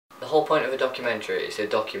whole point of a documentary is to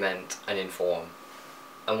document and inform.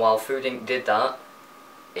 And while Food Inc. did that,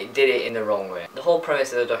 it did it in the wrong way. The whole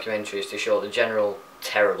premise of the documentary is to show the general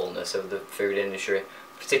terribleness of the food industry,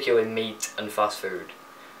 particularly meat and fast food.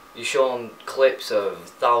 You're shown clips of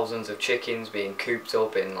thousands of chickens being cooped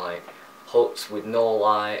up in like huts with no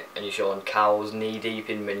light, and you're showing cows knee deep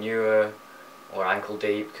in manure, or ankle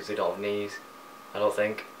deep because they don't have knees. I don't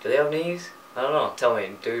think. Do they have knees? I don't know. Tell me,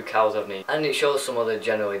 do cows have knees? And it shows some other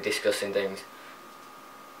generally disgusting things.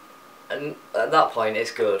 And at that point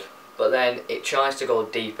it's good, but then it tries to go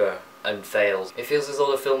deeper and fails. It feels as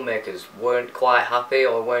though the filmmakers weren't quite happy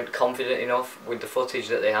or weren't confident enough with the footage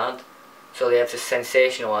that they had, so they have to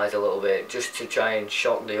sensationalise a little bit just to try and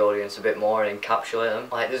shock the audience a bit more and encapsulate them.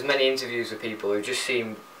 Like, there's many interviews with people who just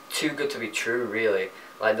seem too good to be true, really.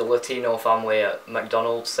 Like the Latino family at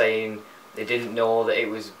McDonald's saying they didn't know that it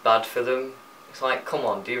was bad for them. It's like, come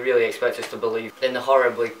on, do you really expect us to believe in the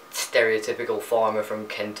horribly stereotypical farmer from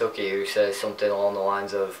Kentucky who says something along the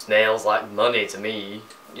lines of, "Smells like money to me"?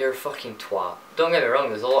 You're a fucking twat. Don't get me wrong,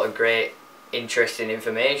 there's a lot of great, interesting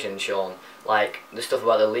information shown. Like, the stuff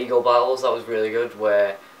about the legal battles, that was really good,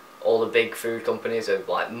 where all the big food companies are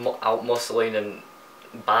like out muscling and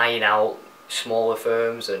buying out smaller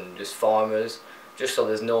firms and just farmers, just so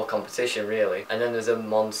there's no competition really. And then there's a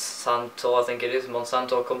Monsanto, I think it is,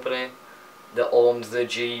 Monsanto company, that owns the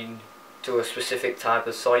gene to a specific type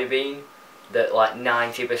of soybean that like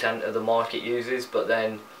 90% of the market uses, but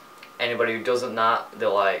then anybody who doesn't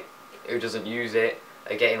who doesn't use it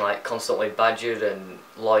are getting like constantly badgered and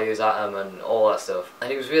lawyers at them and all that stuff.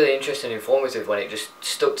 And it was really interesting and informative when it just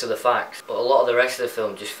stuck to the facts, but a lot of the rest of the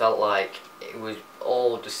film just felt like it was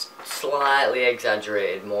all just slightly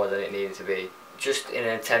exaggerated more than it needed to be, just in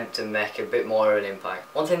an attempt to make a bit more of an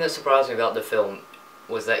impact. One thing that surprised me about the film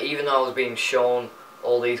was that even though I was being shown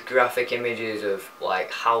all these graphic images of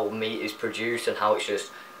like how meat is produced and how it's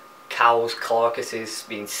just cows' carcasses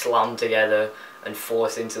being slammed together and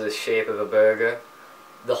forced into the shape of a burger,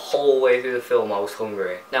 the whole way through the film I was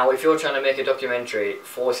hungry. Now, if you're trying to make a documentary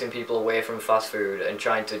forcing people away from fast food and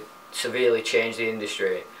trying to severely change the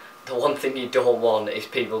industry, the one thing you don't want is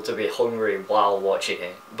people to be hungry while watching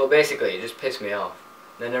it. But basically it just pissed me off.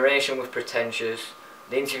 The narration was pretentious,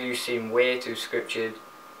 the interviews seemed way too scripted,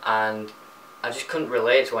 and I just couldn't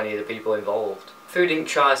relate to any of the people involved. Food Inc.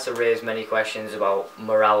 tries to raise many questions about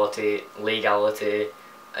morality, legality,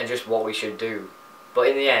 and just what we should do. But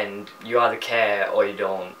in the end, you either care or you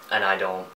don't, and I don't.